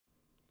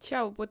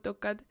Tšau,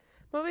 putukad!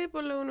 Ma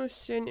võib-olla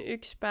unustasin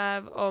üks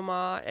päev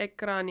oma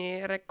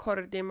ekraani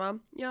recordima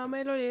ja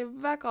meil oli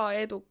väga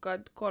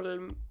edukad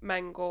 3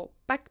 mängu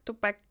back to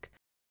back.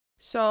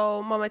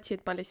 So ma mõtlesin,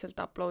 et ma lihtsalt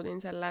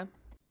uploadin selle.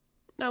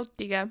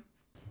 Nautige!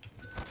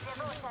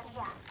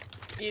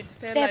 It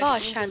fell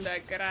into the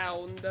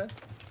ground.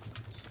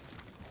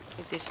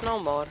 It is no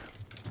more.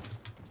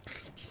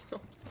 It is no.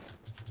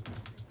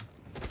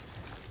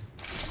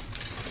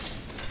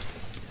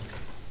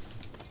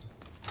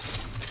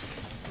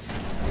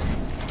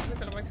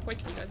 Võib-olla peaks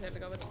kotiga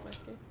selga võtma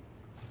äkki.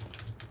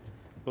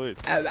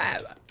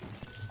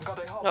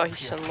 Oh,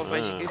 issand, mul pole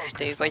isegi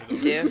ühtegi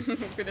kotti ju.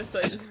 Kuidas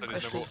sai?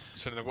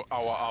 See oli nagu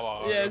ava.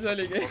 Jee, see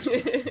oligi.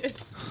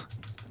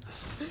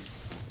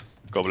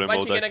 Goblin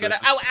mode active.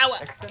 Aua!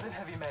 Extended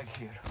heavy mag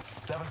here.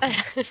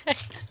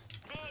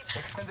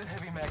 Extended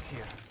heavy mag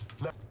here.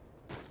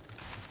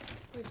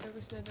 Võita,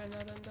 kus need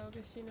vennad on too,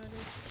 kes siin oli?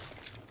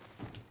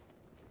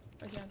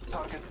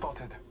 Target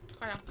spotted.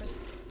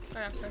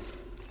 Kajakas.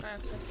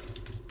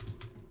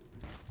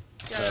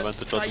 Ja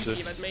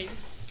raigivad meid.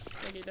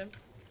 Tegid.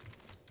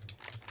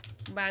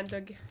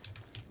 Bandog.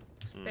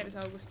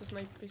 Persaugustus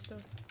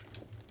naipistoo.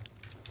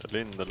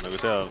 Lind on nagu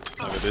seal,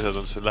 aga teised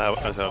on siis lähevad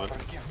ka seal.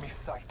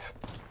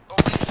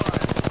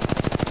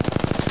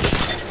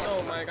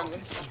 Oh my god,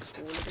 mis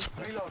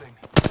kuulib.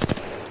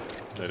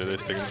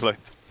 14 tegin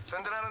select.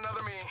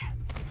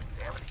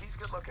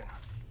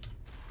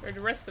 Where are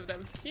the rest of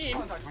them? Siin.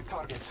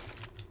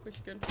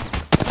 Kuskil.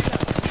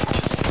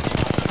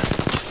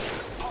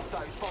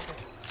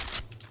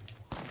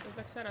 Nüüd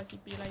läks ära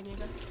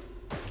sipilainiga.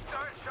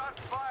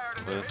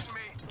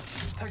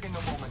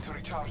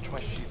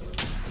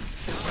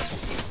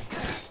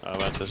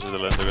 Vääntasin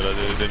selle enda küle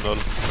tinnu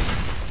all.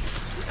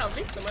 Mida on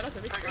vittu, ma lase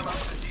vittu.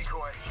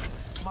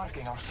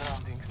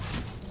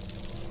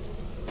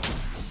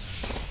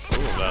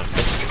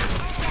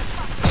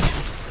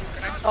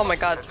 Oh my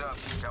god.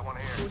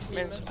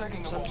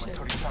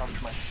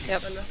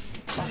 Jep.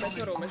 Me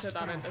surume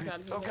seda nende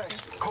seal siis.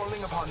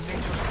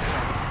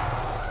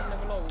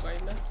 Nagu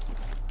loogaine.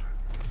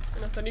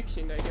 Ta on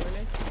üksinda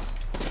õigemini.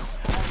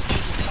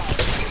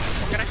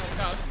 Kräkk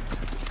ka.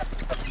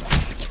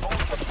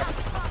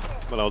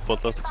 Mõlemad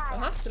poolt lastaks.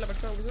 Ahah, selle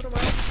peaks nagu suruma.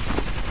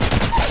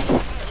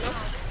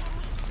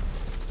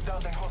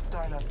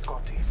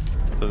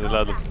 See on nii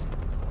lähedal.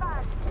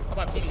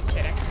 Vaba pilt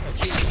sereks.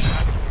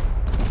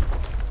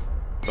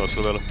 Tahaks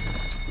sulle peale.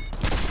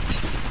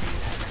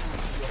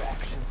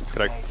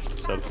 Kräkk,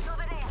 seal.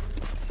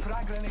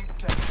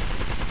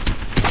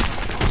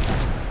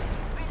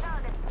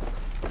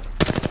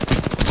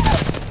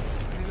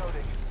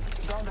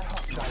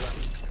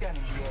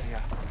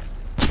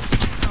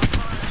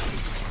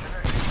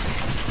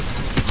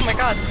 Oh my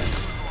god.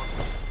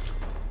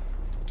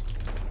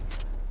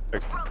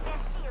 Kräkk.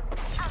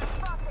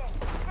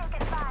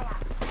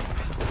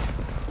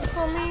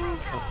 Coming.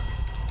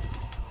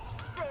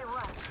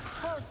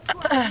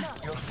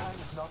 Your time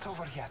is not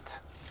over yet.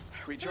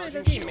 See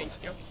on teammate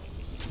ju.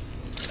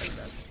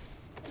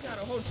 Mida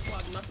aru, whole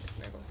squad nahk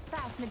nagu.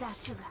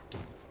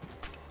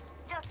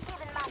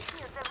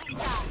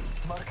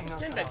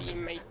 Nende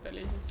teammate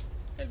oli siis.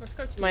 Neil peaks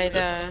ka üks Ma ei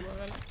tea.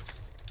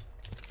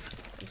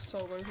 I'm so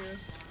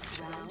confused.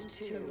 I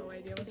have no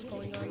idea what's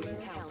going on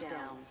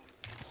nagu.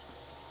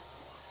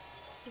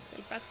 Mis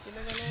teil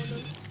pättidega lood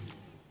on?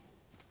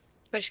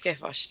 Päris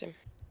kehvasti.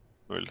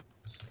 0.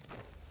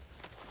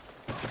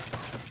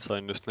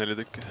 Sain just 4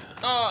 tükki.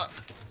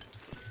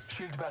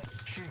 Shield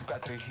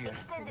battery here.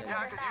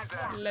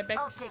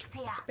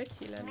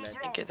 Peksile on need.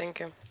 Thank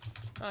you.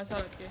 Sa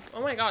oledki.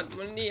 Oh my god,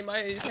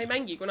 sa ei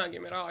mängi kunagi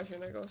Mirage'i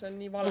nagu, see on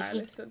nii vale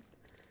lihtsalt.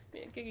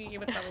 Keegi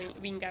võtab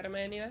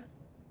Wingermani või?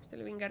 Mis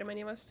teil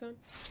Wingermani vastu on?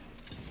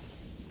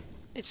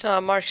 It's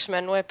a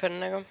marksman weapon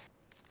nagu.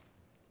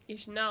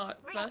 Is not,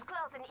 või?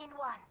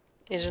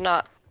 Is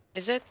not.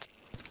 Is it?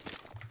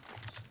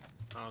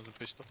 See on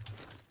pistol.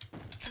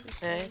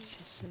 Yeah, it's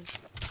just...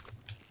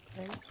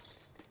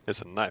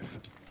 It's a knife.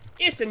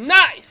 It's a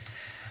knife!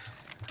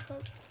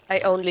 I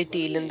only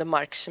deal in the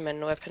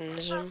marksman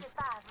weaponism.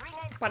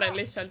 Panen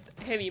lihtsalt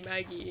heavy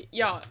mag'i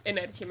ja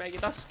energy mag'i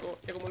tasku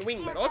ja kui mul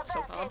wingman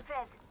otsa saab,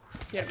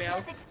 hirmi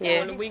all,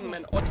 kui mul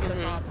wingman otsa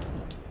saab,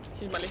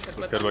 siis ma lihtsalt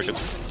mõtlen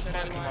mingisuguse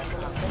relva ja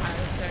mul on kohe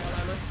see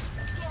olemas.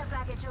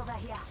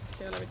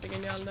 See ei ole mitte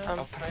geniaalne.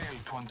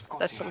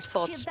 That's some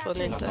thoughts put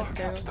into it.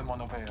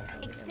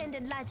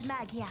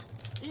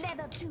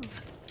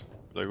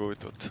 Midagi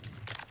huvitavat.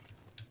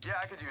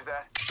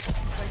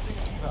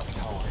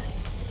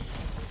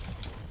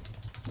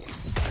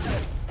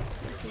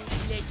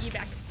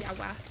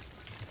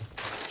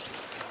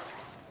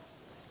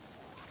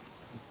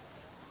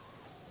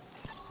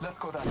 Let's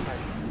go that way.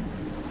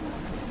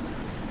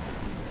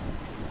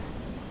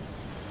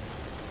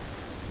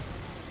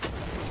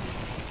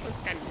 On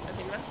skännida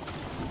siin või?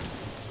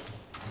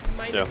 Am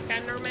I the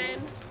scanner man?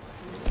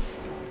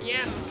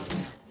 Yeah.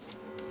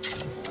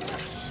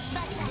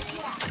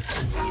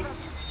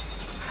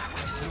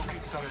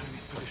 Locate our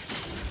enemy's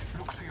positions.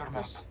 Look to your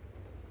map.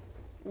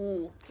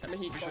 Lähme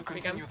siit poolt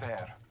pigem.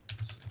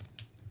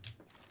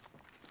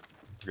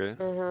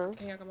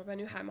 Okei, aga ma pean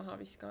ühe maha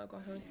viskama,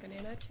 kohe ma viskan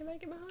energy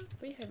määgi maha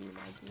või heavy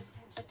määgi.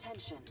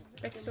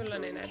 Eks sul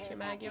on energy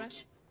määgi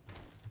või?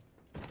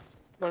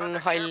 Mul on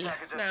hall.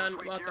 Näen,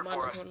 vaata, ma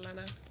annan sulle,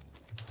 näe.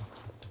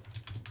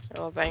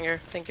 Oh, banger,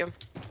 thank you.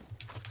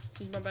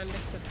 Siis ma pean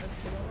lihtsalt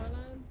otsima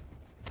omale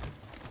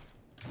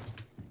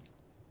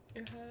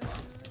ühe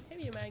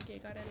heavy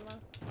määgiga relva,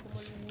 kui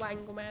mul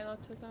vängumehe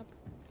otsa saab.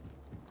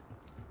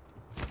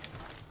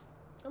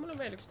 No mul on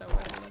veel üks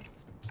tauverelva.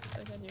 Ta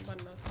ei saa nii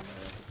panna, et ma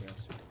võtagi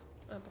jooks.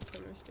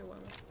 Pakkume vist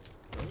jõuame.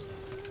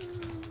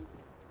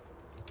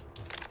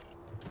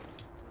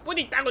 Put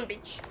it down,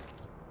 bitch!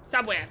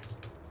 Somewhere!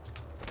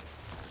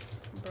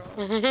 Bro,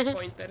 this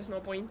point, there is no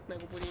point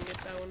nagu putting it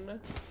down.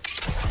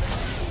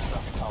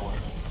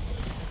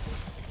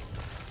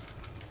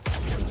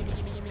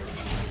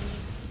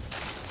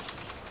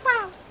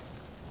 Wow!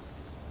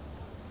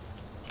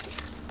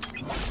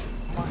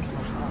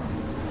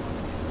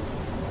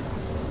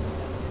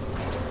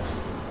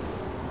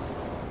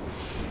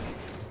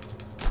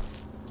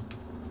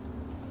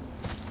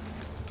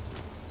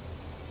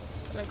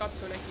 Ma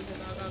katsun äkki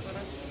seda ka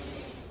korraks.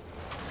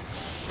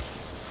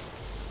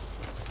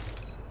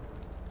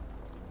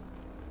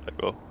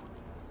 Nagu.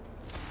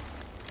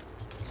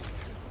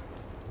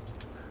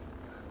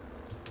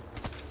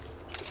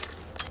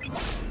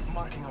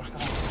 Marking our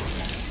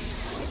surroundings.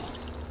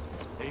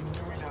 A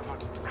new level.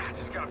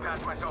 Just gotta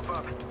patch myself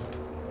up.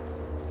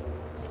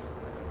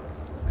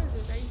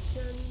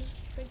 Preservation,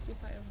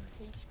 25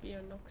 HP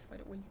on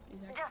Oxford ult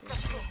is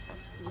actually.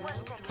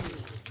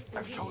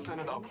 I've chosen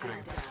an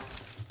upgrade.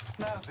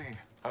 Snazzy,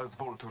 as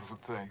Volter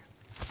would say.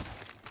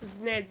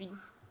 Snazzy.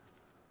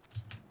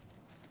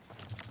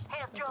 Ma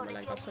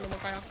lähen katsun oma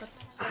kajakat.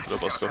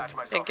 Lõbasko.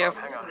 Thank you.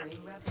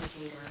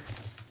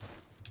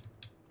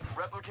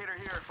 Replicator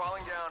here,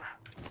 falling down.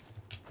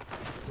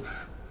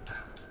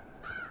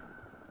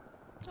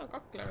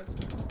 Kaklevad.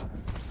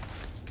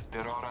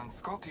 There are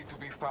Scotty to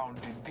be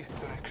found in this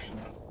direction.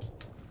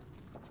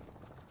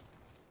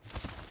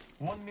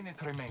 1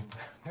 minute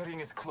remains. The ring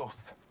is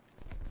close.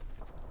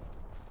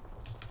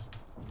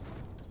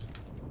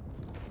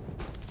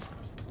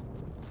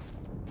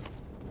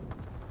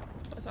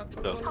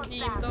 Vasakpoolne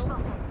tiim too.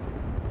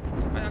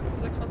 Kajakas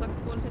läks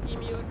vasakpoolse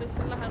tiimi juurde, siis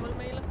on lähemal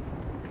meile.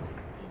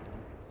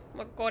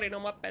 Ma koorin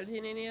oma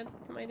appelsini, nii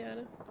et ma ei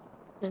tea.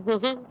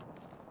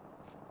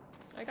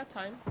 I got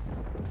time.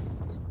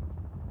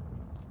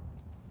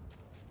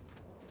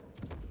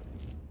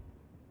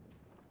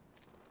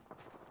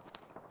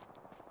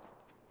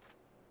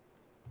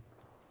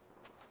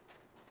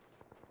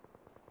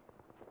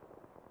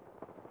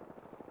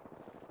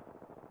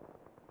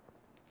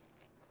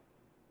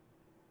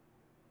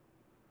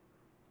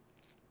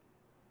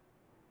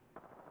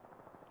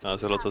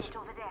 Seal otsas.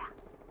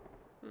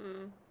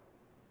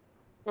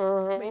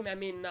 Võime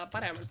minna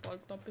paremalt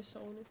poolt hoopis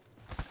sooni.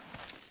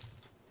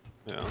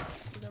 Jaa.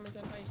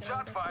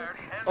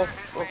 Oh,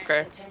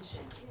 okei.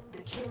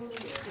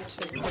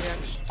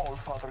 All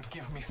Father,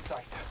 give me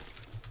sight.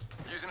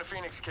 Using a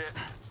Phoenix kit.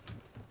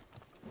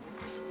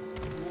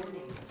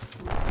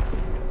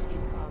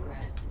 In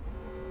progress.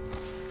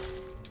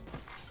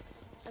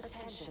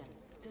 Attention,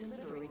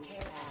 delivery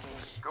care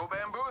package. Go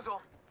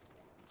bamboozle.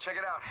 Check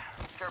it out.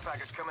 Care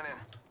package coming in.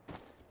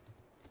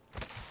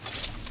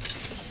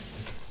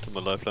 My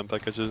lifeline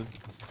packages.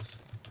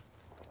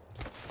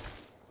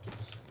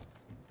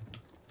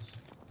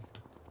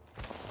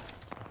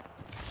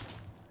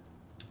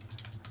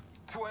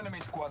 Two enemy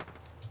squads.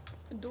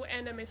 Do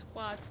enemy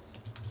squads.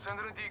 Send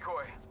in a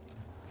decoy.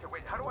 Okay,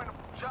 wait, how do I know?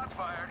 Shots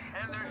fired,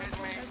 and they're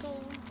hitting me.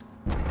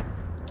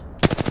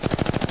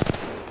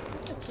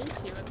 Mis nad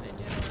sintsivad neid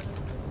jäävad?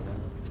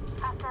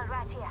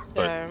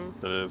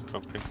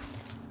 Pumping.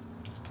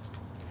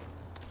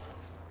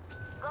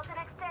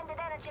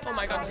 Oh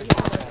my god.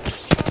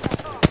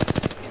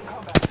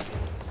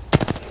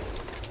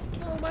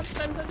 No, ma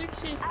mõtlen, sa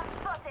üksi.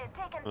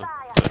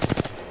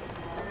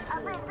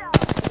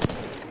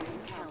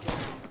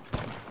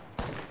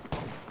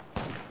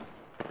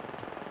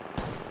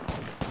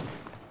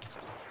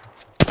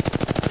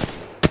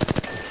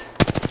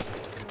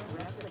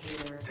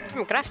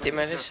 Me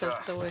craftime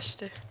lihtsalt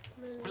uuesti.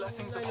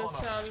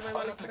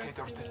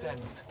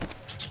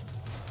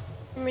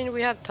 I mean,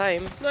 we have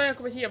time. No ja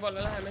kui me siia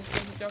poole läheme, siis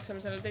lihtsalt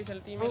jookseme sellele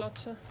teisele tiimile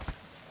otsa.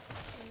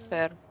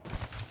 Fair.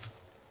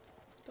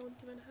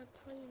 Don't even have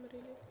time,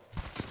 really.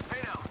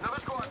 Hey now, another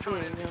squad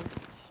coming in.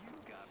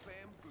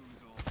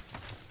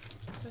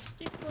 Just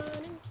keep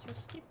running,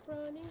 just keep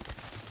running.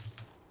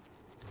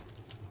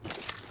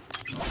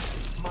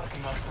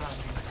 Marking our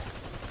surroundings.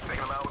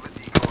 Taking them out with a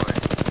decoy.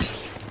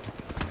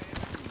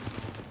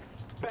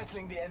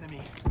 Battling the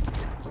enemy.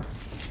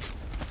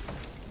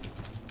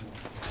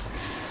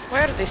 Why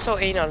are they so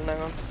anal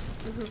nagu?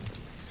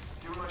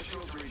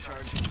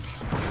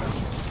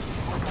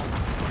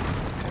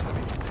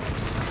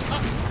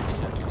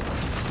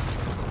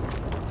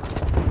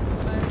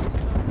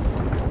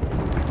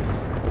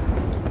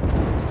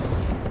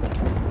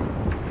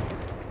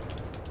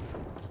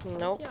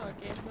 Nope.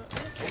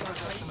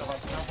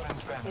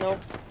 Nope.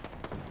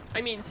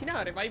 I mean,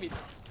 sina revive'id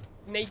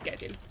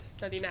nakedilt,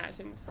 sest nad ei näe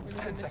sind. Kui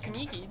sa nendest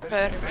migid,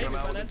 Fair. revive'i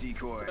paned,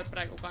 sa pead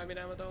praegu ka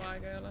minema too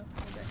aega ei ole.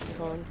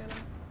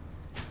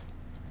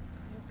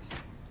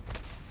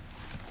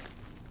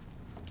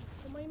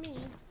 Oh my me.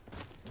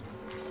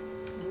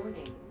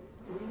 Warning.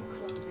 Ring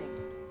closing.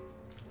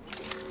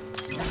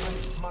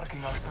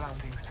 Marking our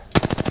surroundings.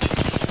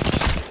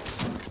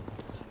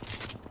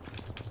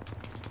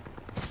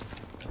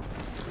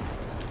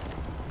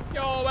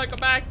 Yo, welcome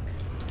back!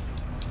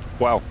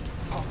 Wow.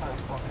 Hostile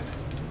spotted.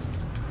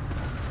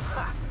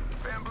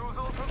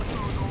 Bamboozled,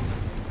 bamboozled.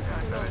 Yeah,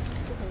 I said it.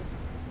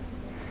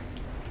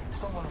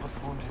 Someone was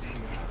wounded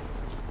here.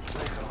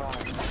 They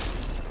survived.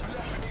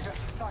 Bless me with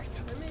sight.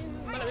 I mean,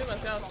 me oleme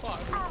viimase head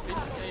kohal,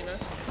 vist jäi või?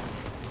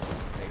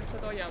 Ega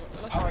seda hoiab,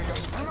 las How are you?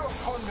 No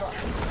thunder.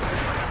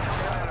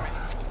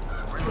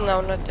 No,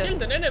 not yet.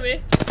 Killed an enemy!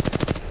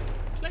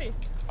 Slay!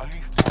 At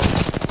least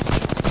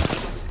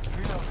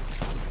reloading.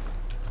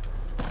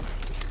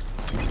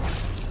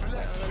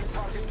 Bless me,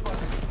 target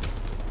spotted.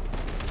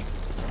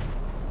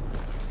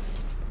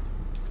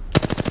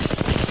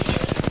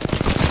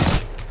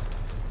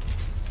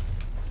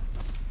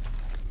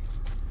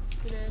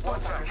 One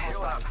second,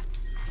 heal up.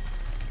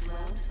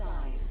 Round 5.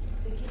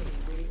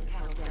 Beginning ring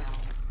countdown.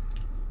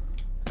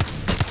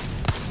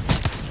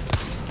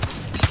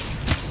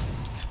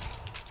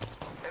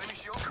 Enemy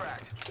shield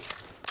cracked.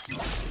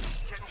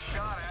 Getting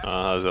shot at.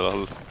 Aha, seal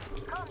all.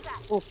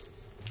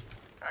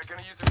 I'm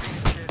gonna use a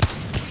Phoenix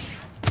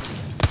kit.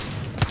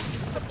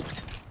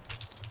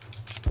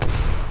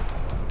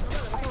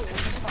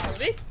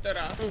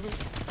 Vittura!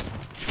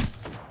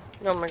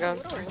 Oh my god.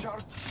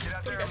 Recharge. Get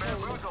out there and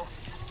bamboozle.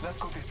 Let's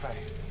go this way.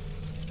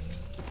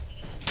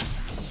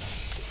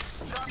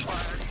 Shot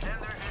fired,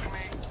 and they're hitting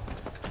me.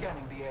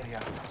 Scanning the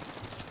area.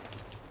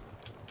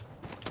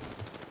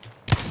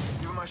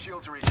 Give my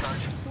shield to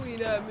recharge. Kui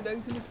näe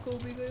midagi selle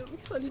skoobiga ja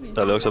miks ma nimi?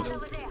 Täällä jookseb. You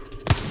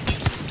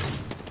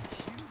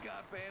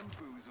got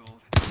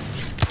bamboozled.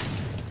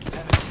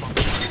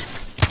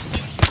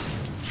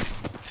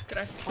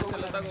 Crack'is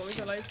selle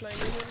tagumise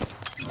lifeline'i.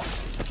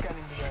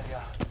 Scanning the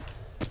area.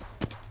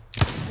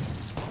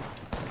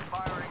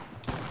 Firing.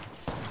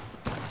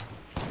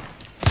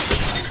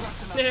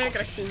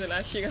 Crack'sin selle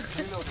ashiga.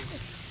 Reloading.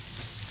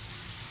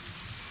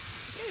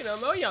 Okei, no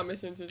me hoiame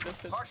siin siis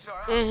lihtsalt.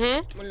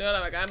 Hostile. Mul ei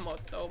ole väga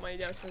ammot, ma ei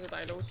tea, miks ma seda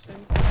ei lootsin.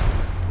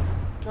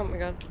 Oh my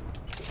god.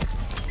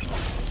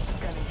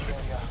 Scanning the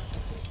area.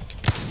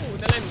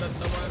 Te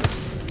lendate oma aru.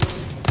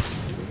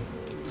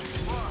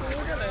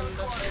 Te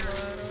lendate oma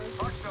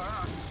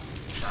aru.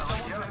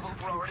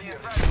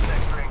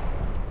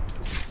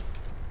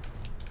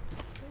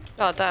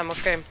 Oh damn,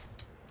 okay.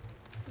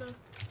 No.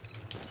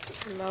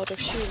 I'm out of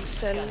shield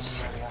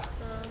cells.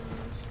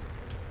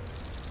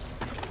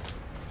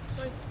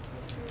 Oi,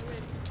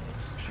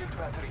 Shield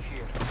battery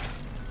here.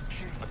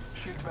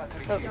 Shield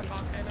battery Oh. here.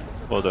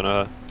 Ootan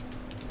ühe.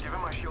 Give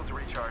him my shield to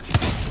recharge.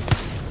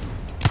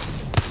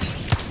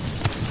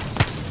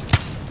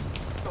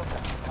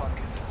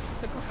 Target.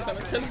 sa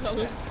kasutavad selle all.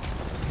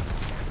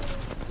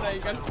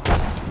 Räigelt.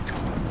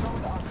 Throw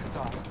the arc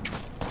star.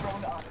 Throw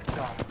the arc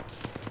star.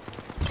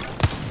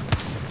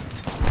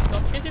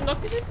 Nokkisin.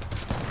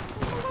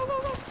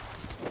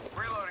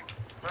 Reloading.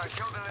 I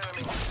killed an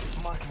enemy.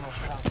 Marking our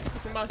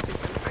surroundings. See maastik.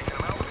 Taking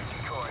him out with a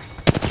decoy.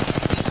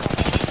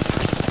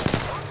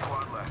 One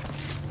squad left.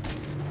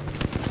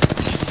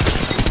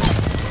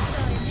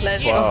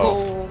 Let's Wow. go.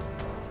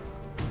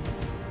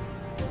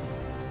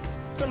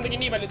 Mul tegi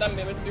nii palju tammi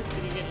ja ma siin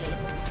ühtegi killi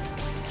lõpuks.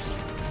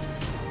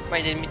 Ma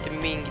ei teinud mitte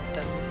mingit.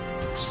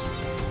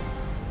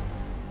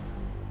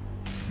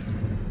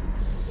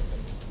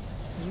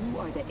 You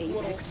are the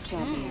Apex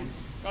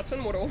champions. Katsun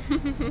muru.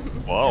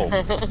 Vau.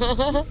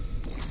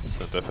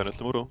 See on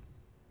definitely muru.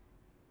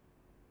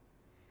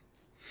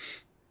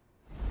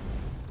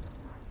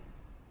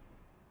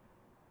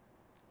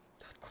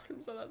 Tahad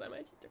 300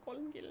 damage'it ja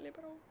 3 killi,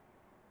 bro.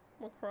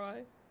 Ma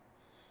cry.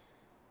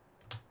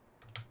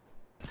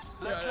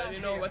 You already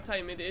know what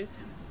time it is.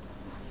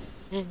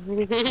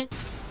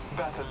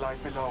 Battle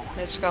lies below.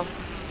 Let's go.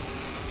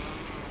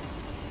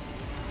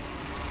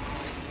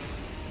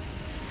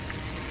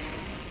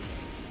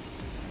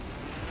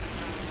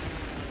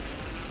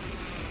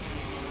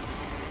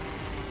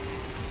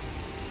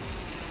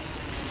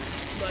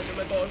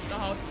 Mõeldume koos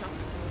taha otsa.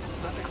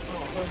 Let's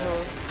explore.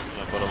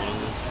 Ja parem on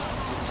see.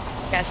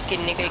 Käest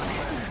kinni kõik.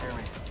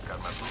 Got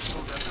my boots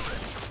at the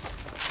ready.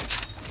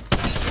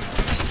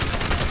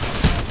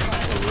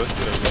 Nagu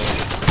ühtki relva.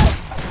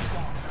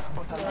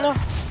 Noh,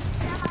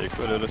 Kõik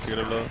veel ei ole ühtki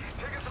relva.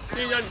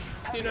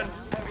 Siin on.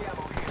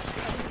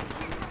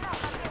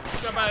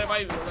 Ma pean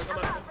revive mulle ka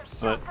mõelda.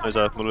 Ma ei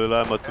saa, et mul ei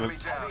lähe ämmata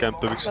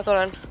kämpe üks. ma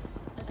tulen.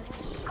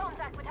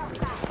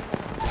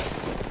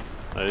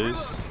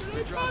 Nice.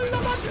 I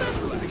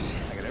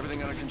got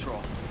everything under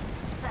control.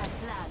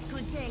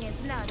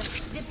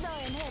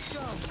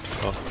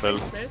 Oh,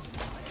 relv. Mees,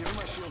 Give him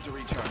my shield to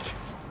recharge.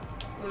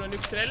 mul on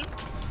üks relv.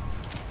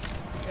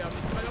 Ja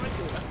mitte väga palju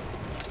kuule.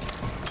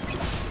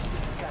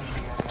 Scanning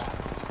the area.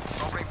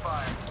 Opening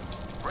fire.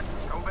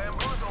 Go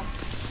bamboozle.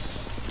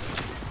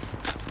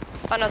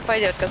 Annad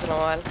paljud ka sulle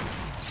omavahel.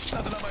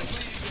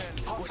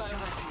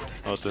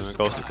 Vaatan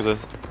kaustika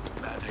sees.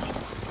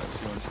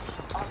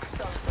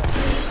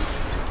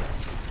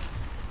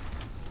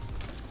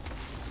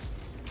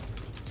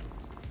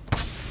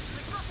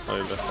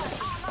 Aile.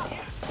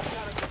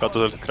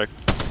 Katusel, crack.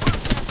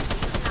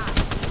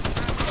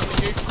 On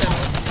mingi üks elu.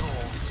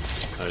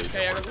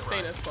 Okei, aga kus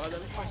teine spaad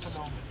on?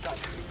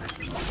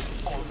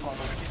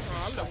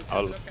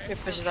 All.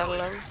 Hüppasid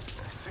alla.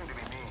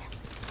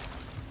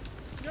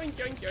 Joink,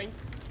 joink, joink.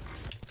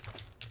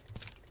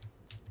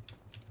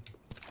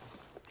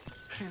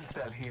 Shield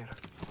cell here.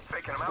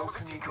 Faking him out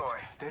with a decoy.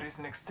 There is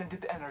an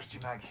extended energy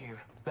mag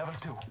here. Level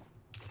 2.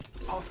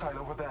 Hostile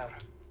over there.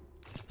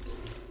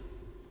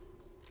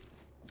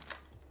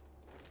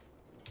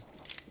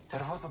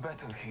 There was a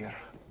battle here.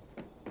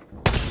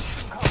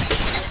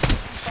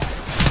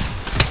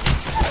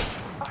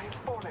 I have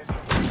fallen.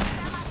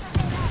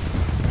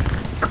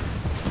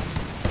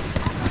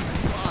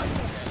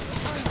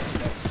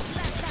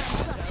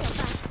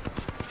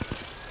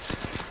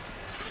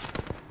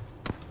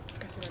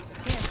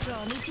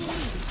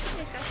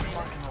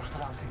 Marking our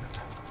surroundings.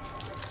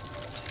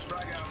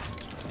 Frag out.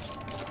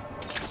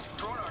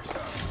 Throwing our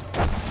stuff.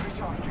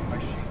 Recharging my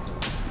shields.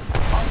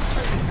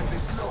 Uncertainly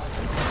deployed.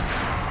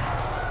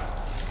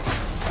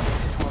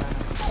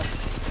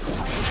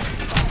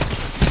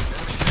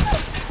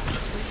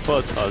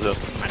 What? Seal.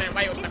 Pane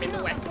vajuta mind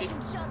uuesti.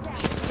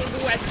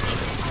 Uuesti.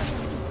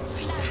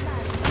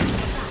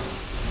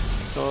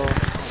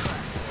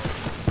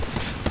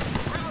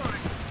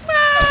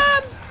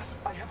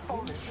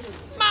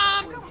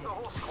 Maam!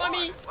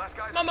 Mami!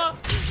 Mama!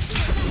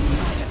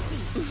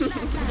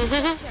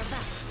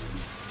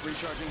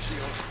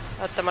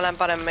 Oota, ma lähen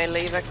panen meile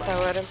Evac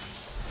Toweri.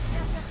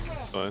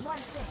 Noin.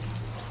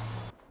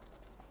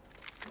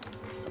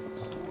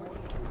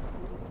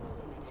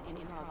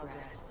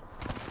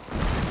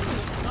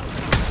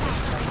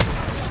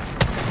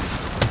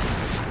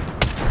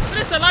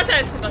 Kuidas sa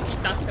lased seda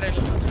sitast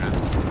relva?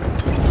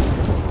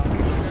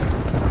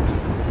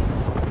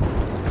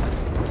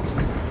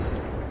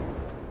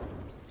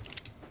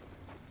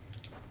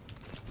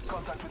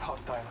 Contact with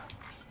hostile.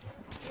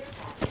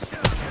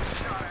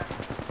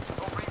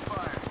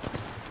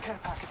 Care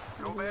packet.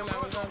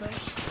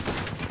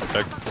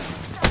 Crack.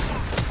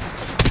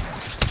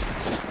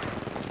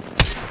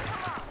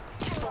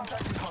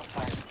 Contact with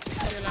hostile.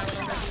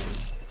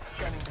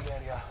 Scanning the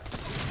area.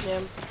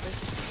 Jah.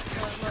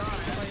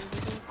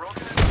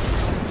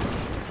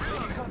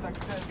 Contact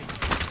with enemy.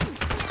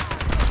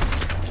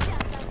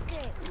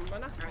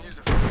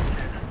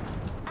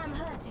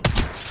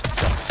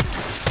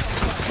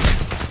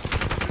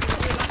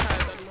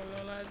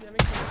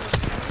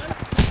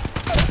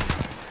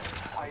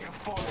 I have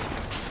fallen.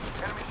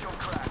 Enemy shield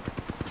cracked.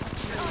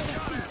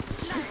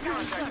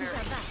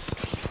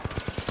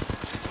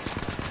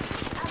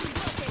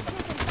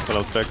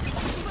 Mõlemad crack.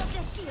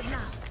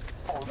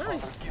 All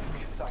father, give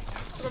me sight.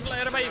 Sa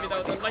peab revive'ida, ta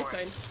on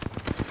lifetime.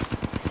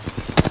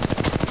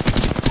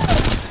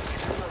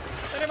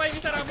 Ta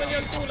revive'is ära, mul ei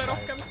olnud kuule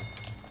rohkem.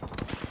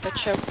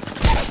 Gotcha.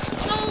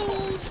 No!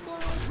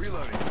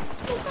 Reloading.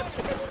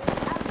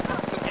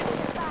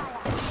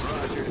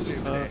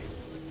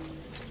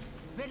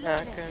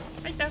 Okei.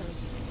 Aitäh!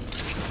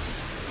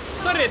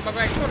 Sorry, et ma kogu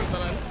aeg surnud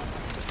olen.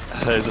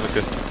 Ei, see on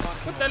okei.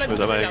 Kus te olete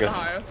Mida selja mänge?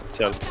 taha ju?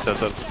 Seal.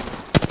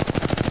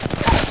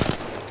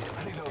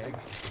 Reloading.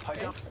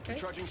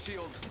 Recharging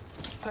shield.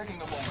 Taking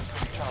a moment to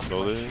recharge.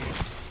 Loading.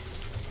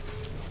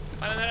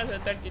 Panen ära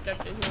selle dirty, siis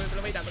me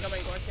võib-olla võidame ka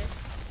mängu äkki.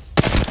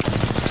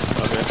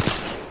 Okei.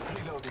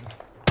 Reloading.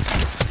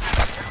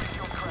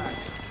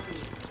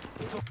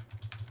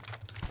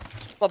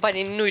 Ma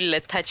panin 0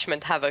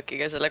 attachment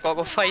Havociga selle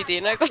kogu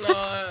fighti nagu. No,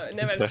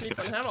 never sleep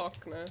on havoc,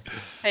 no.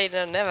 Ei,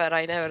 no never,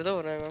 I never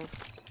do nagu.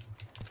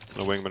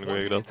 No wingman kui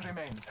keegi tahab.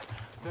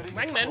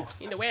 Wangman,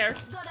 in the where?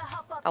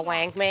 A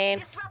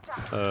wangman.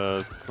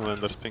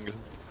 Commander's pingis.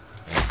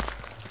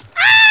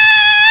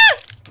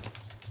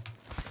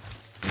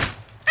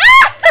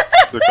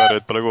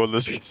 Karjad pole kuulda,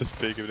 siis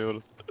peegib nii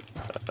hull.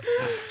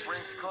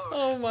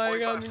 Oh my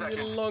god,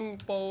 mingi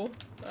longbow.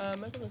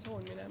 Me peame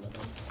soon minema.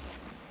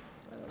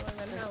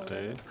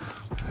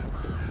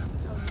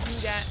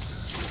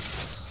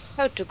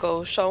 How to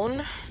go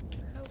zone?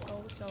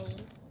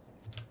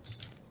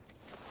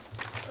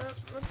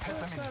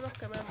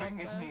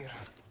 Ring is near.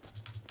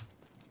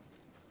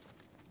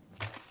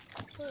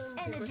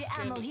 Energy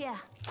ammo here.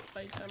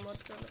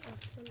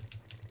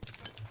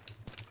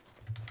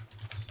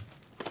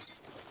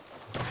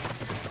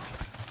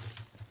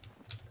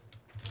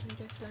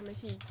 Kes läheme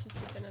siit, siis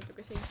siit on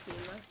natuke safety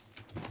või?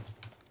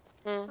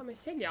 Me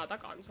selja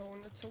taga on soon,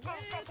 et see on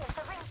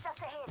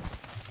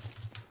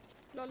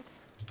lol.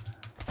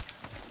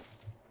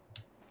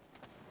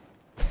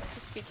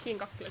 Miks kõik siin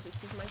kaklasid,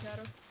 siis ma ei saa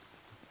aru.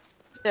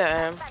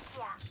 Jaa. Me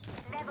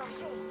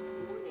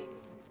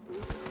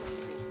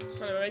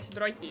oleme väiksed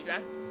rotid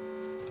või?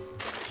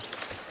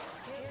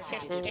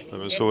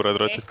 Meil on suured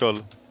rotid ka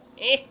all.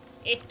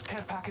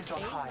 Care package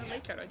on high.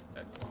 Väike rott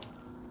on.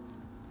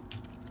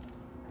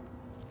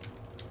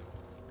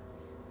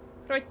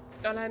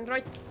 olen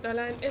rott,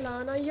 olen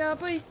elan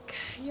aiapõik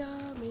ja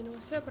minu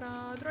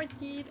sõbrad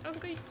rotid on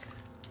kõik.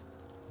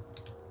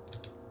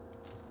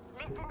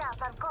 Listen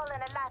up, I'm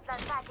calling a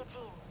lifeline package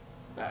in.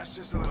 That's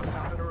just a little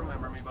something to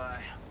remember me by.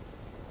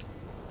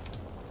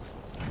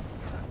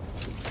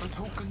 A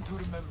token to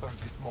remember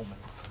this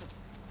moment.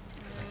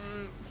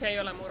 See ei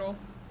ole muru.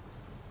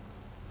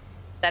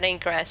 That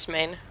ain't grass,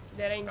 man.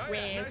 There ain't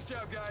grass.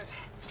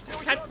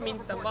 Cat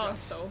mint on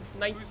maas too.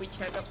 Night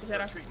Witcher kappis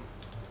ära.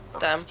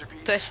 Damn,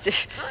 tõesti.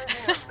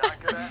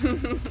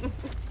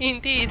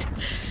 Indeed.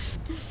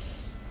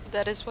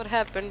 That is what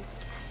happened.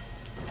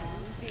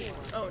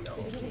 Oh no,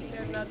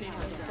 they're not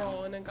even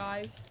gone,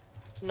 guys.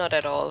 Not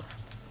at all.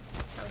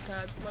 How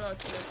sad. Ma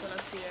lootin, et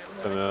tuleb siia, kui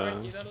ma võiks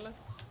rotid olla.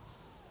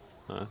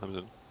 Lähme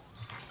siin.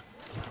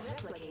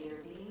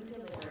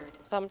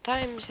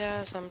 Sometimes,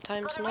 yeah,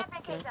 sometimes not.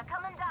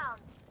 Coming down.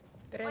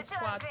 Tere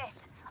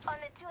squads.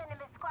 Only 2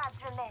 enemy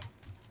squads remain.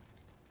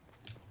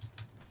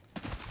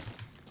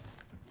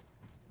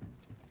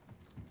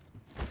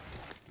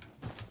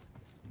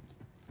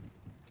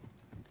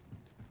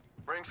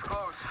 Ring's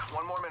close.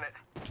 1 more minute.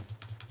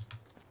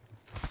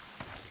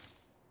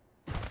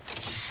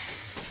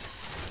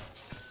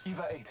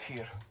 Eva 8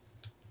 here.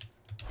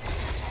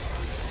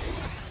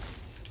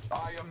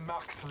 I am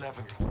max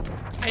level.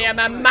 I am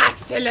a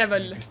max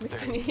level! Miks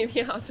ta nii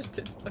vihaselt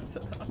ütleb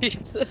seda?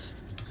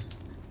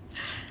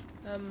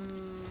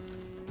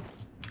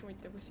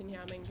 Huvitav, kus siin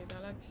hea mängida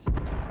oleks?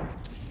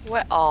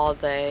 Where are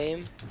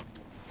they?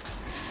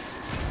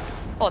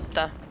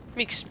 Oota,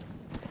 miks?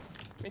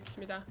 Miks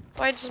mida?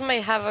 Why does my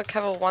have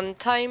a one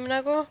time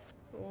nagu?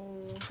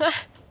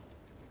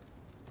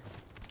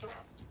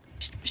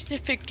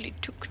 Specifically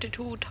took the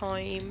 2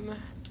 time.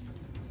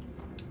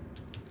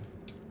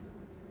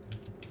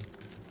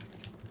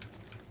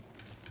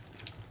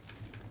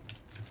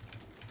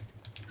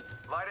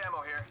 Light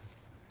ammo here.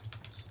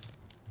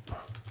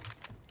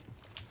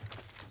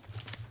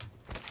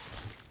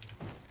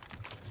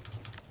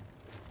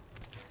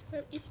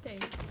 Where is they?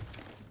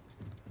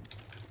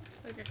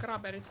 Õige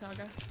kraberid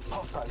saage.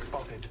 Hostile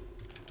spotted.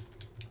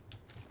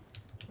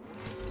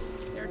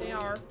 There they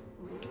are.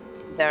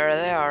 There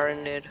they are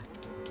indeed.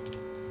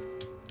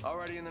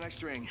 Already in the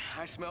next ring.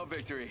 I smell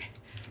victory.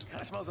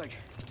 Kinda smells like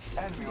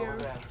Enemy over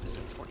there.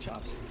 pork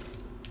chops.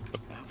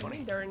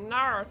 Funny. They're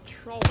not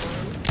trolling.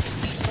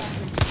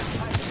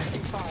 I'm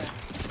taking fire.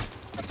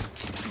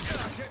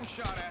 Getting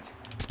shot at.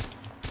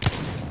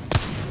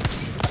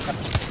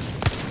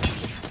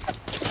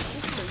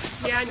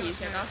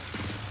 Jäänisega.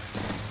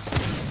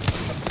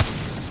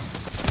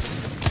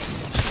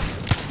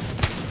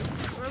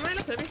 Ma ei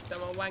lase pihta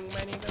oma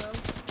wangmaniga.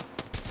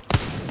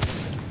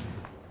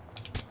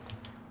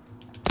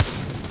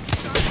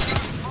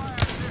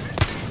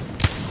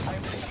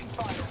 I'm taking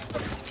fire.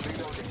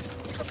 Reloading.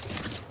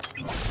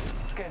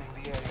 Scanning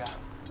the area.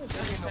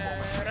 Taking a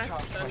moment to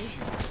recharge my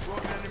shield.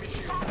 Broken enemy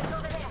shield.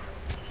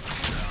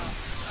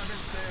 I've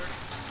been spared.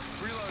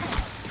 Reloading.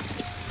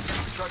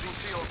 Charging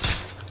shield.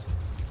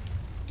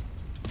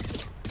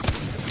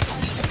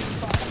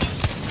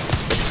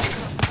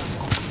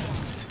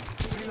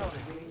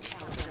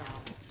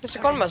 Kas see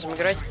 3 on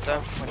mingi rott või?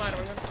 Ma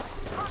arvan, kas.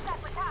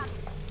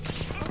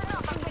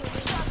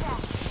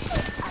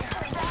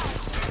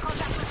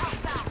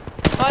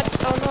 What?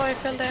 Oh no, I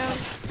fell down.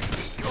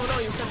 Oh no,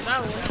 you fell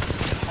down.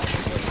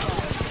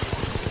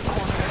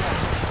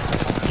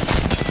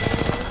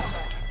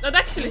 Nad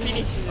actually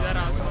finishisid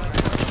ära.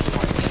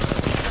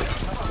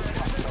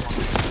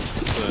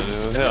 See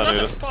on ju hea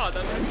neile. Spaad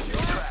on.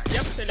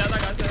 Jah, selja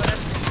taga see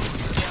rätt.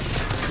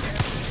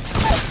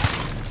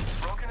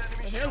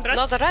 See on rätt.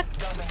 Not a rat.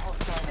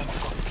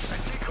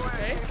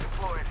 Okei.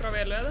 Proovi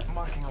jälle jääda.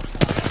 Marking our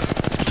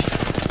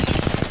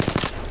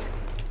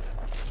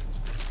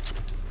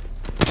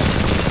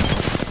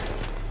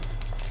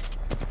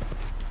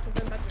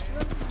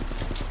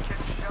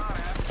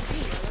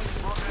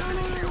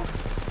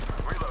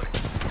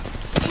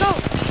No!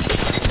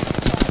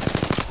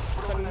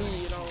 See on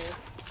nii lau.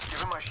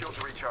 Give him my shield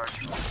to recharge.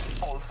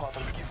 All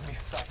father, give me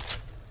sight.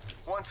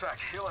 1 sec,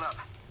 healing up.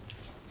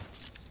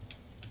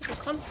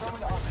 From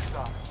an arc.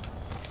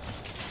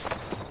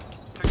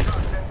 6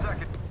 shots, 10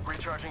 seconds.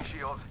 Recharging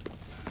shield.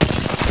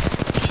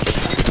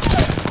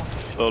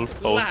 Lol.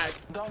 Lag.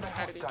 Down a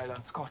hostile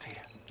on Scotty.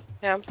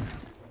 Jah.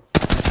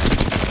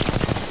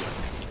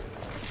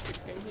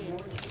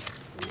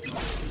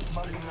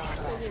 Marking our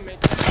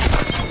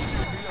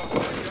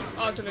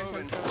See oli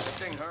sealt.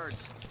 Thing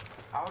hurts.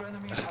 Our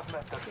enemies have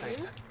met their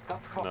fate.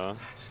 That's fine. No,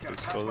 Gotta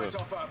üks patch kodu.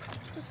 myself up.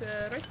 Kus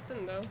see rott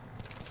on too?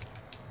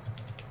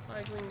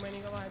 Aeg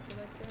wingmaniga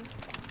vahetada äkki.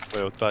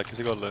 Võivad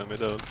päekesi ka olla ja ma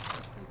ei tea.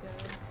 Ei tea.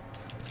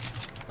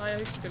 Ja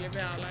üks tuli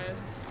peale ja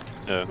siis...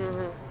 Jah.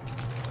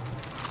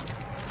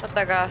 Oota,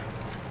 aga...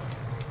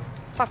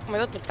 Fuck, ma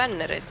ei võtnud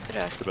bannerit,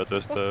 tere. Te peate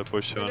vist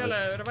pushi Meil ei on. ole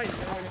revive.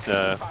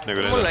 Jaa, nagu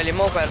Mul neile. oli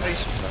mobile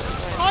respawn.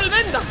 Halb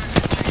enda!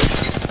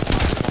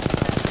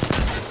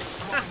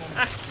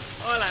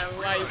 Ole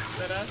vait,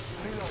 ära.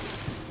 Reloading.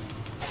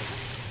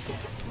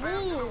 5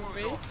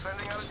 Move!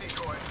 Sending out a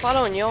decoy.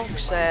 Palun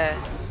jookse. 10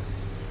 seconds. Recharging shield. 5 Palun jookse.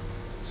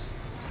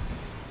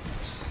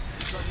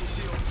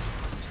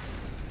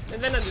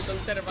 Need vennadid on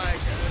terve aeg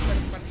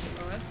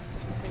kõrgpartima või?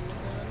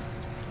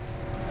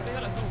 Nad ei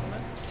ole soome.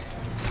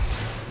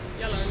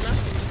 Jälle on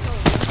nähtud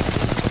soome.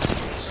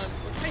 Nad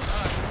on täis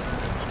aeg.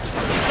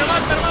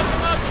 Vaata!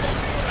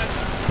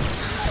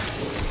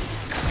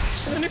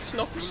 See on üks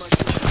nopp.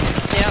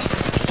 Jah.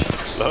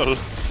 Lol.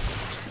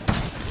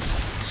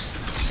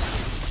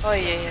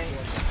 Oi.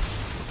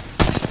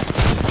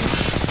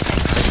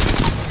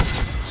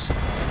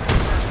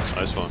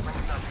 Nice one.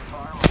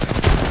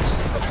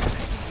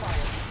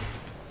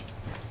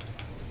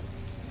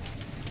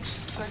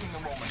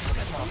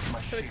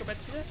 See võikku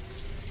pätsise.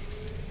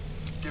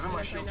 Give him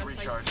my shield to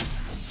recharge.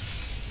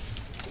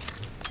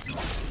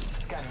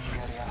 Scanning the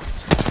area.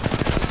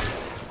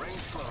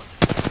 Range close.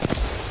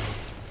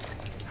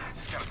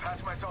 Just gotta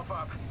patch myself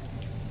up.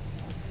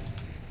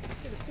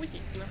 See on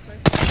kusik, noh või?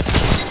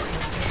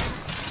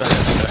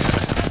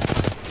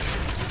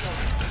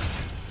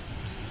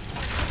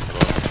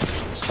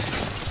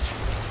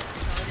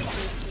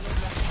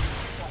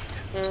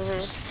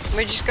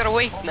 We just gotta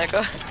wait,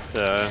 nagu.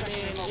 Jaa,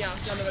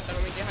 me võtame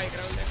mingi high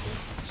ground äkki.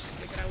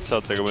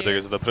 Saate ka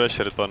muidugi seda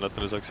pressure'it panna, et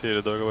neil saaks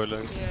hiirida väga palju.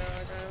 Jaa,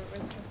 aga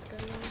võts raske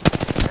on.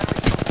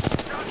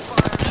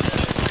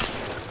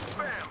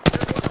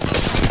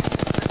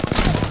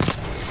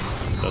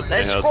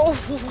 Let's go!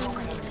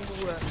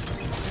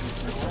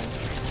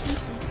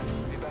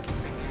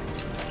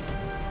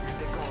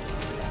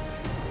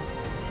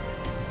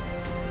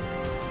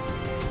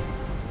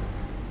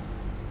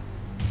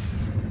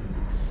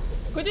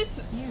 Kuidas?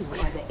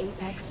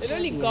 Meil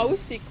oli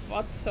Kausik,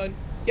 Watson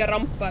ja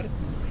Rampart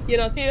ja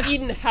nad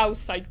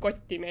in-house said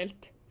kotti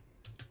meilt.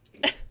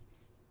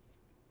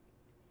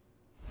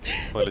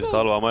 Oli lihtsalt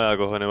halva maja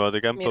koha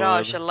niimoodi kämpa.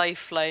 Mirage ja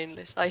Lifeline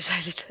lihtsalt. Ai, sa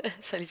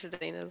olid see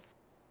teine.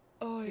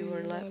 Oi,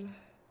 jumal.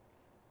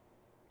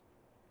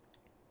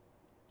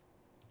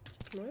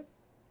 No jah.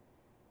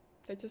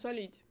 Täitsa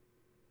solid.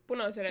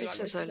 Punase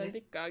relvaga saanud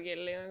ikka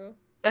killi nagu.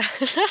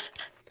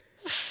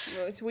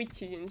 Ma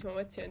switchisin, siis ma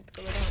mõtlesin, et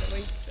kui ma tahan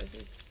võita,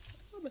 siis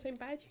ma sain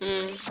badge'i.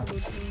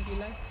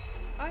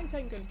 Ai,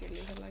 sain küll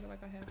killi sellega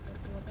väga hea.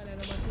 Ma panen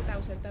oma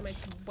 2000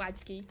 damage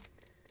badge'i.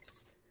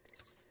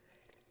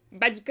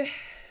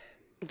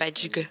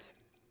 Badge.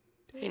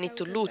 You need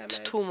to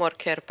loot 2 more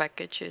care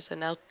packages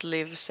and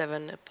outlive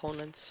 7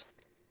 opponents.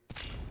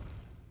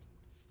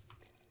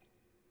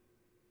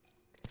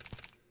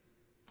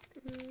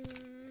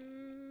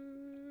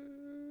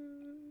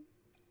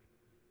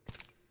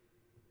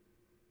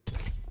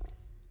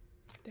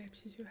 Teeb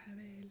siis ühe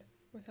veel.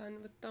 Ma saan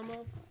võtta oma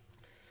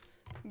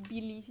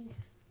billisi.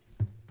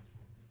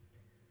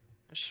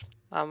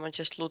 Ma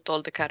just loot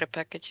all the care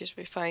packages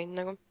we find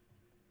nagu.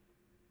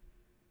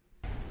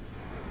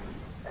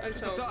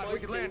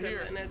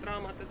 Need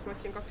raamatud, ma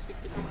ostsin 2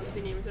 tükki samad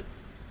inimesed.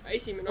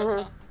 Esimene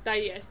osa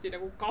täiesti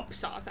nagu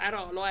kapsas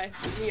ära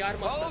loetud, nii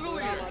armastatud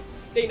raamat.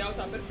 Teine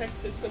osa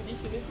perfectses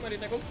conditionis, ma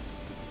olin nagu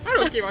I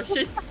don't give a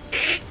shit.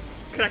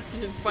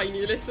 Crackisin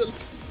spine'i lihtsalt.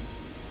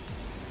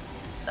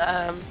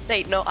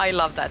 No, I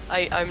love that.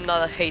 I'm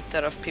not a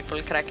hater of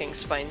people cracking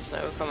spines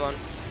now, come on.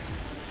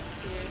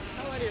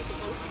 How are you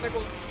supposed? Nagu,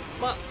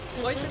 ma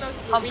ütlen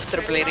ausalt,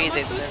 comfortably read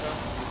it.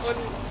 On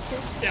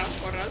suht heas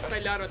korras,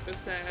 välja arvatud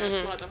see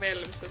Vaada veel,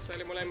 mis see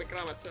oli mu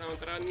lemmikraamat, seda ma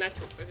täna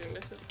nätsutasin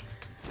lihtsalt.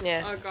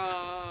 Aga...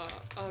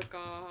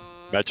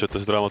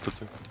 Mätsutasid raamatut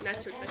või?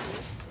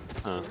 Nätsutasin.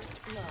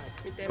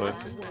 Mitte ei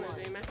mätsutanud,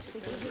 ei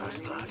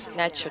mätsutanud.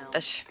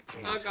 Nätsutas.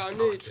 Aga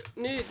nüüd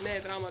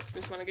need raamatud,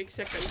 mis ma olen kõik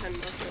second hand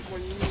ostnud,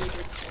 mul nii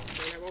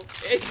võtsi nagu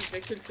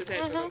esiteks üldse see,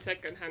 et nad on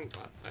second hand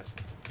vaata.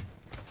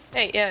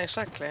 Hey, yeah,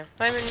 exactly.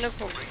 I mean,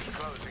 nagu...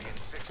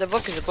 The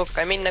book is a book.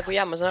 I mean, nagu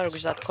ma saan aru, kui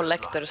sa tahad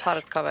collectors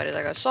hardcoverid,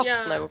 aga soft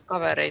nagu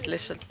covereid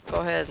lihtsalt go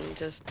ahead and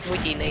just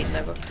mudi neid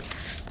nagu.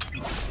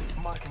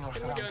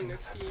 Muidu on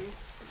üks tiim,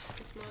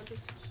 kes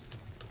maadus.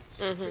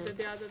 Kui te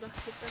teada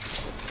tahtite.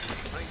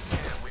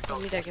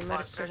 Midagi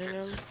märkasin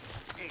ju.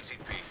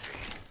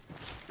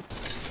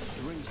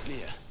 Mul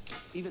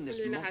ei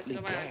lähe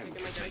seda vaja, kuigi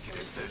ma ei tea, et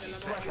ma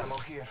selle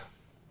vaja.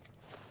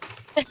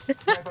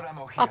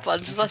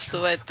 Vabandus vastu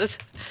võetud.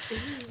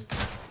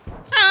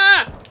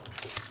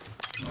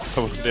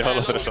 Nii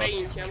halvas režim.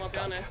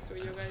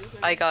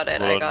 I got it.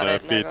 Mul on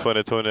Beat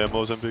 2020 ja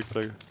Mozambique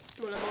praegu.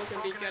 Mul on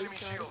Mozambique jälle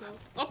saada.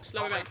 Ops,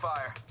 läbi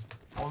peal.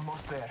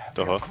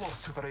 Toha.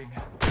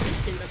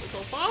 Vihkindadu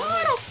soopa.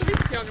 Rohtu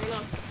vihk, hea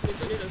granaat. Nüüd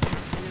on üles.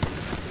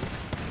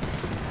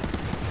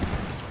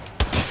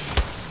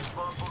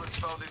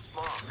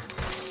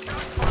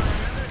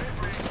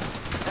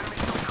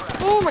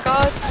 Oh my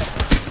god.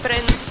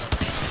 Friends.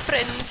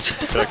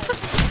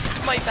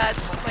 My bad,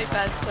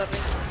 sorry.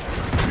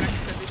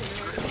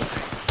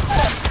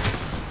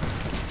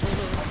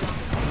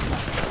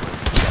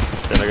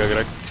 Teine ka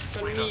crack.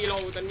 See on nii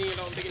low,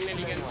 tegin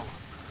 40.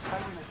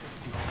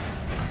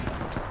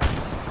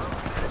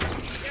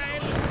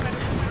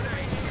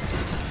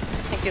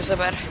 Thank you,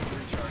 sõber.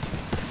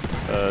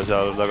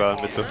 Seal taga on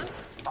mitu.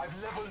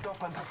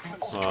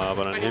 Ma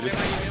panen hiili.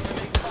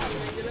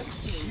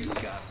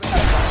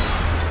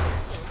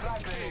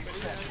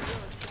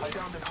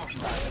 downed the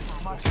hostile.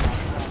 Much more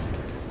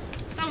surroundings.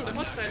 Down the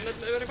hostile, nad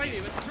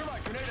revive võtta.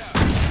 Kui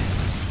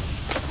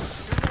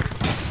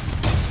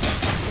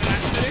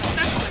läheks üks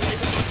tähtsam,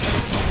 siis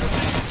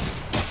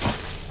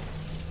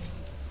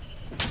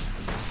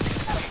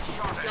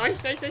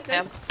Nice.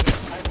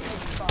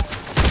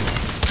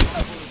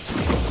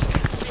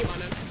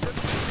 Viimane.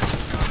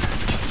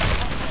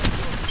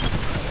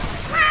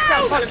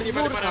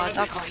 Nurga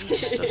taga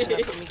istus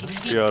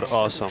You are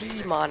awesome.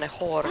 viimane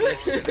hoor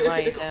lihtsalt, ma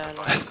ei tea.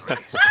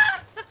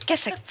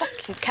 Kes see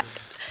fucking cap?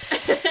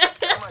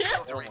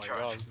 Oh my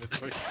god,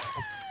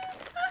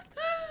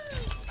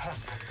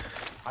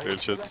 Real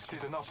shit. see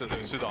on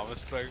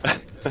südames praegu.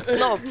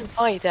 No,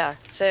 ma ei tea,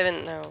 see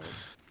vend nagu...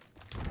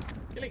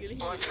 Kellegi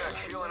lihi.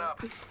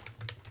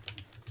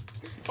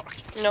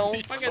 No.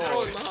 Pange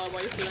droon maha,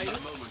 lifeline.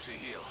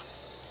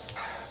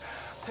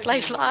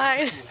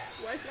 Lifeline!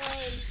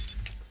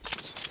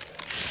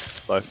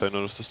 Lifeline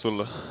unustas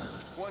tulla.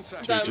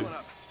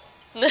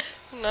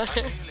 No.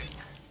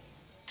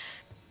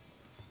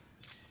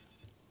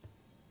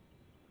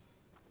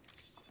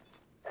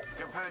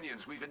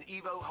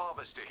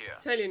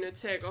 See oli nüüd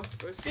see koht,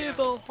 kus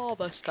Evo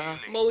Haabasta.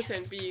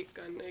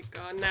 Mozambique on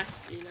ikka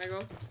nasty nagu.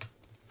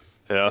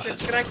 Jah. Sa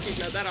crackid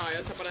nad ära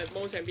ja sa paned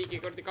Mozambique'i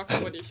kordi 2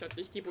 bodyshot,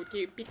 siis tibud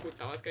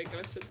pikutavad kõik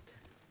lihtsalt.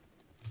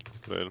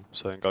 Veel,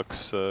 sain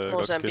kaks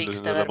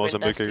Mozambique's kildi never sinna been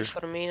nasty Mozambique'iga.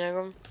 for me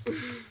nagu.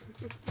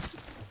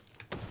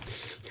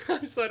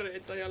 Sorry,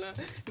 et sa ei ole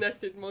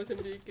nasty't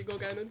Mozambique'i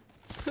kogenud.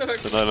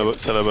 See on aina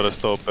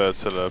sellepärast OP, et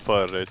selle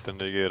fire rate on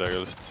nii kiire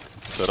küljest.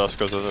 See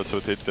raske osa, et sa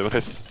võid hitti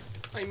võid.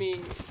 I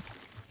mean...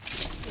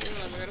 ei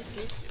ole väga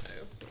raske hittida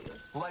ju.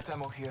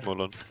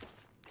 Mul on.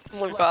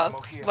 Mul ka,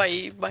 ma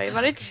ei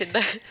valitsin. Ta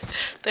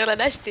ei ole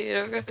nasty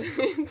minuga. Ta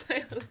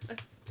ei ole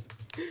nasty.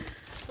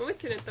 Ma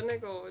mõtlesin, et ta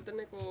on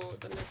nagu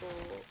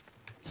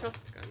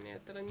shotgun, nii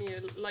et tal on nii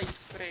lai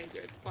spreed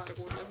ju, et paar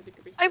kuud lased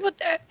ikka pihta. I would,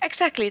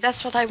 exactly,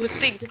 that's what I would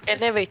think.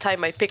 And every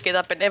time I pick it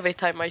up and every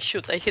time I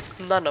shoot, I hit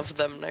none of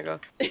them nagu.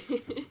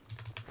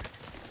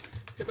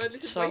 Sa pead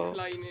lihtsalt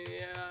lifeline'i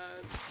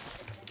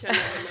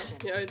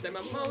ja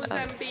ütlema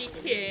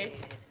Mozambique.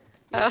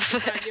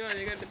 Pead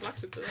niimoodi kõrdi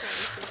plaksutada ära.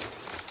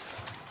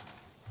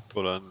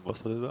 Kuule on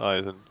vastased.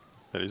 See on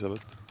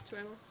Elisabeth. Su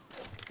ema.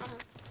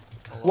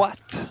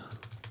 What?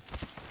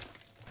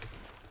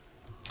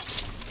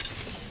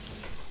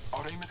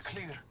 Our aim is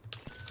clear.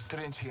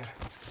 Syringe here.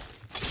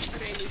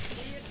 Screeni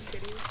here.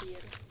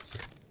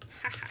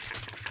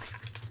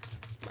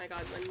 My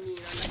god, ma nii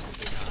naljakas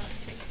seda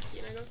tekki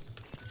nagu.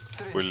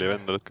 Pulli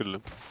vend oled küll.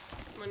 Ma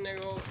on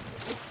nagu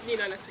nii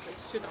naljakas, et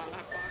süda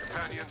läheb paar.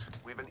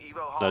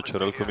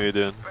 Natural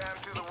comedian.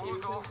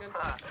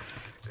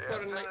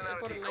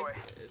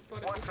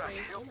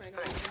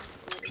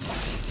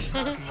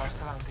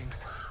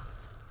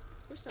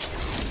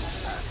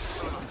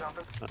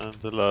 And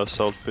the last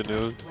salt bin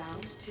juurde.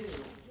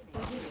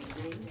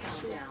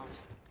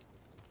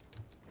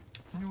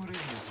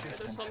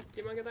 Seda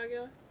saltima kedagi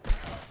või?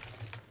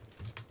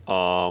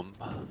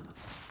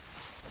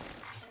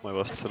 Ma ei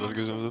vasta sellele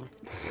küsimusele.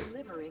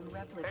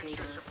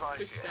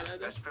 Kus sa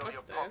oled vastaja?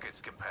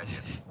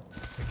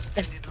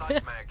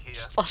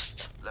 Vast.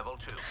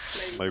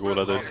 Ma ei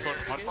kuule teid.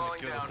 Martinit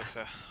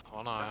kiusatakse.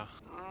 Vana ja...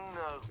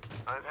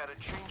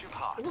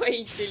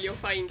 Wait till you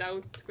find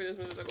out, kuidas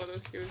ma seda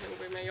kodus kiusan,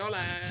 kui me ei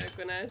ole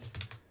kõnes.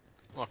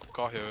 Mul hakkab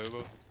kahju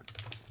juba.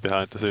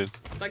 Behind the scene.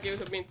 Ta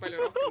kiusab mind palju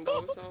rohkem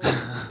tõusa.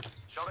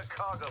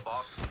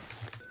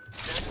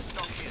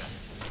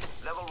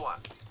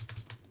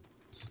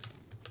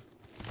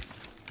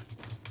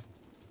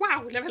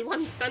 Wow, level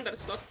 1 standard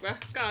stock või?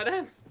 God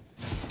damn.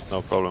 No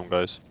problem,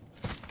 guys.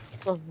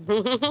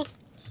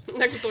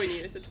 Nagu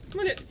toni lihtsalt.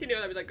 Siin ei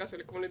ole midagi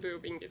kasulikku, mul ei tuju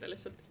pingida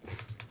lihtsalt.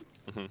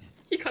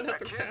 Iga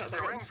natukese aja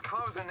tagant.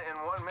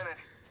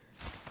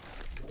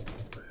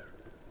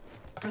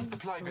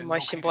 Ma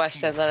ostsin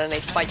poest endale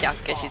neid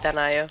padjakesi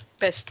täna ju.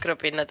 Best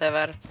grupinnad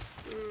ever.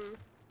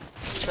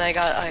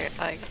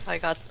 I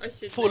got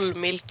full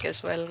milk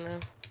as well.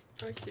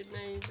 Ostsid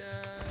neid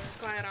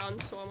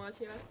kaeraantsu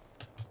omasi või?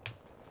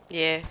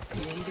 Yeah.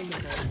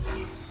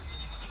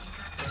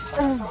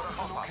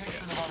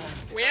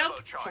 Well,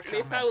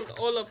 we found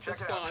all of the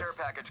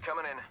squads.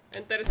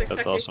 And there's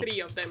exactly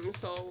 3 of them,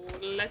 so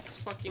let's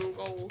fucking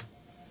go.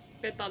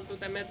 Pedal to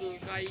the metal,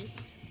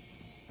 guys.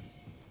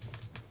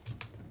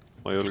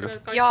 Ma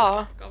julge.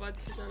 Jaa.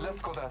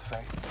 Let's go that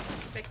way.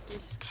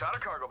 Pekkis. Shot a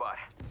cargo bot.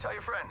 Tell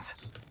your friends.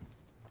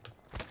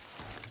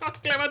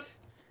 Kaklevad.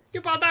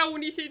 Juba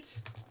downisid.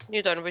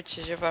 Nüüd on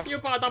võtsis juba.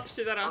 Juba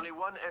tapsid ära. Okei,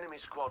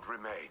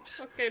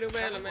 no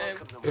me oleme...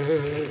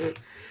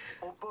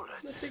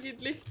 Nad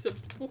tegid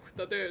lihtsalt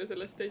puhta töö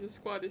sellest teisest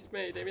squadist, me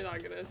ei tee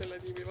midagi selle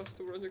tiimi vastu,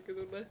 mul on siuke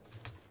tunne.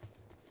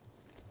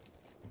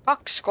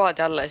 2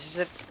 squadi alla siis,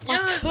 et...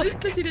 Jaa, ma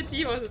ütlesin, et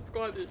viimased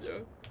squadid ju.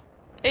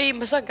 Ei,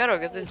 ma saangi aru,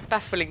 et it's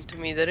baffling to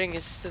me, the ring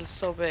is still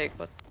so big,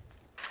 but...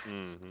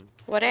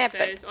 What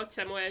happened?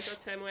 Otse moes.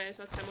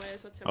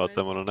 Oota,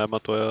 mul on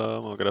ämmatu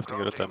ja ma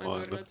craftin kirjalt ämma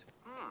anda.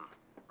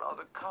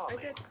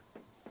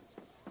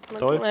 Ma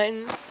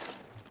tulen.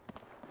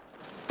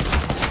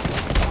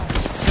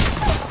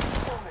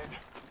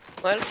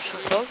 Well,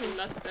 she's open.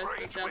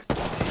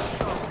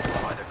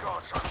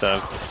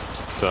 Damn.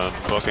 See on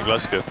fucking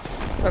laske.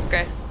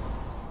 Okei.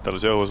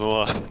 Talus jõuus ma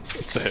maha.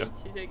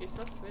 Isegi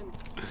sass vend.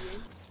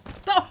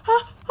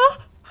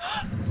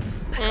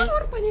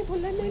 Talur pani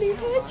mulle 4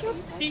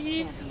 headshoti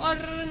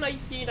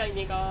Arnaiti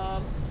nainiga.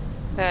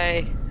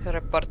 Ei,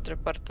 report.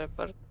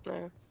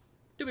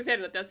 To be fair,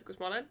 nad teadsid,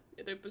 kus ma olen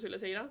ja ta hüppas üle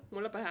seina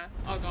mulle pähe,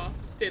 aga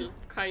still,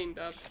 kind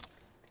of.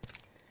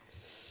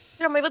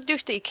 Ja ma ei võtta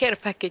ühtegi care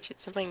package'it,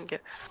 see mäng ju.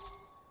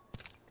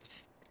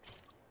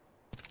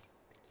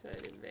 See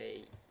oli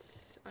veits,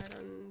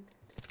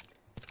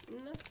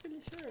 not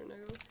really sure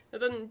nagu.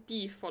 Nad on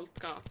default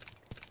ka.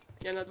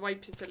 Ja nad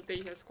wipesid selle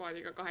teise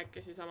squadiga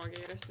kahekesi sama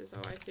kiiresti, so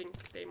I think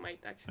they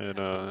might actually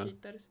have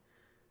cheaters.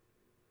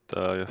 Ta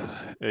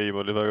aim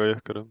oli väga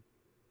jõhkar.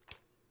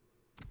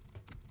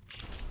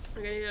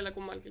 Aga neil ei ole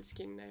kummalgi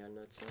skinne ei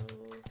olnud, so...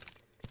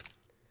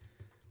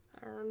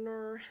 I don't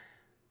know.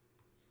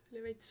 Oli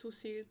veits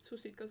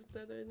sussid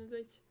kasutajad olid need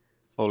veits.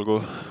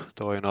 Olgu,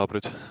 davai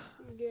naabrid.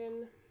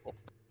 Again.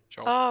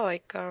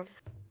 Ikka.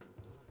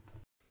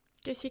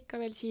 Kes ikka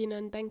veel siin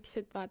on, thanks,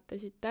 et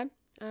vaatasite.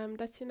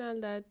 Tahtsin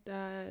öelda, et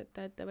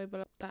te olete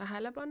võib-olla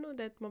tähele pannud,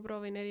 et ma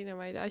proovin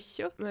erinevaid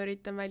asju. Ma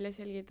üritan välja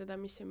selgitada,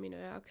 mis on minu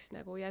jaoks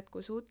nagu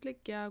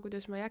jätkusuutlik ja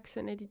kuidas ma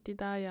jaksan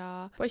editida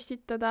ja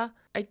postitada.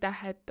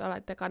 Aitäh, et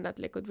olete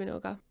kannatlikud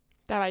minuga.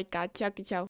 Davai ka, tšau.